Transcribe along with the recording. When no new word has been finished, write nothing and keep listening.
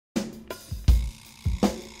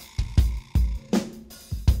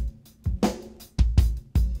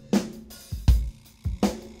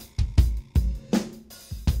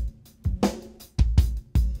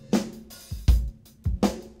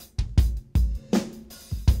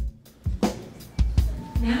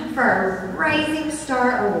Now for our Rising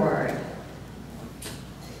Star Award.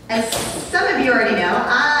 As some of you already know,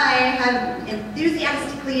 I have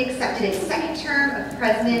enthusiastically accepted a second term of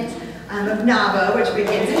president of NAWBO, which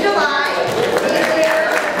begins in July.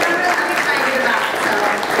 I'm excited about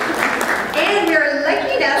it. And we are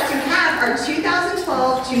lucky enough to have our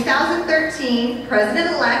 2012-2013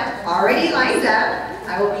 president-elect already lined up.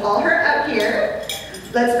 I will call her up here.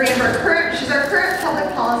 Let's bring up she's our current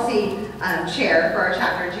public policy chair for our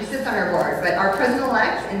chapter, and she sits on our board. But our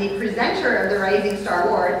president-elect and the presenter of the Rising Star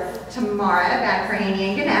Award, Tamara, back for Haney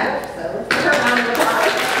and Ganev. So let's give her a round of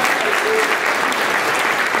applause.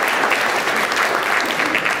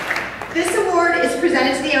 This award is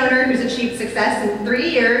presented to the owner who's achieved success in 3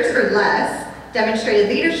 years or less, demonstrated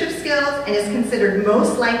leadership skills, and is considered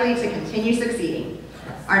most likely to continue succeeding.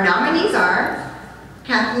 Our nominees are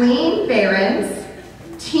Kathleen Behrens,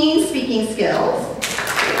 teen speaking skills,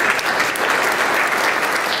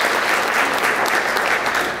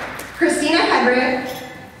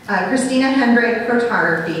 Christina Hendrick,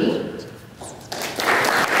 photography,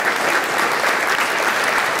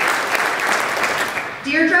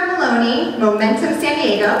 Deirdre Maloney, Momentum San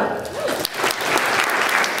Diego,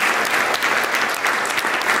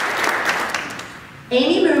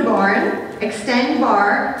 Mewborn, Extend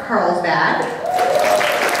Bar, Carlsbad,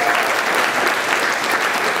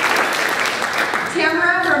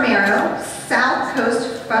 Tamara, Romeo, South Coast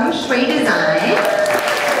Feng Shui Design,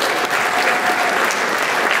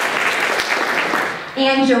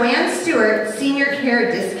 and JoAnn Stewart, Senior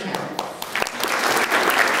Care Discount.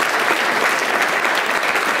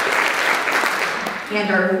 And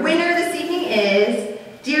our winner this evening is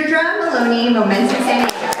Deirdre Maloney, Momentum San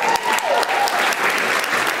Diego.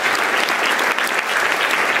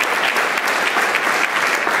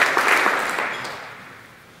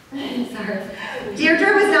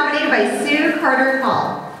 Deirdre was nominated by Sue Carter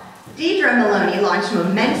Hall. Deirdre Maloney launched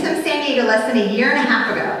Momentum San Diego less than a year and a half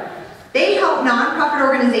ago. They help nonprofit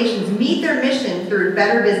organizations meet their mission through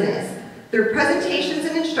better business, through presentations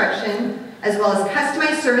and instruction, as well as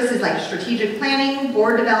customized services like strategic planning,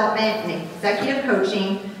 board development, and executive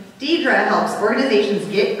coaching. Deirdre helps organizations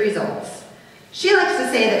get results. She likes to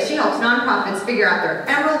say that she helps nonprofits figure out their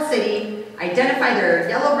Emerald City, identify their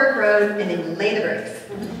yellow brick road, and then lay the bricks.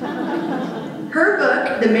 Her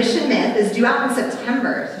book, The Mission Myth, is due out in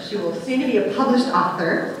September, so she will soon be a published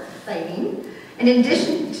author. Exciting. In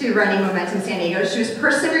addition to running Momentum San Diego, she was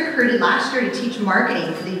personally recruited last year to teach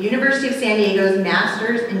marketing for the University of San Diego's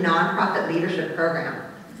Masters in Nonprofit Leadership program.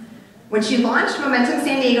 When she launched Momentum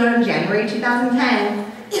San Diego in January 2010,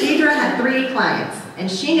 Deirdre had 3 clients, and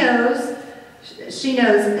she now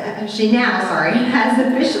has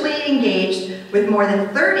officially engaged with more than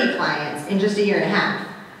 30 clients in just a year and a half.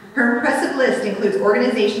 Her impressive list includes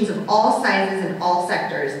organizations of all sizes and all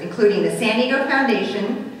sectors, including the San Diego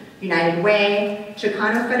Foundation, United Way,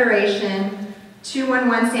 Chicano Federation,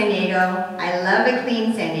 211 San Diego, I Love a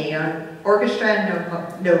Clean San Diego, Orchestra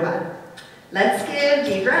Nova. Let's give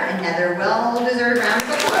Deirdre another well-deserved round of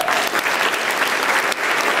applause.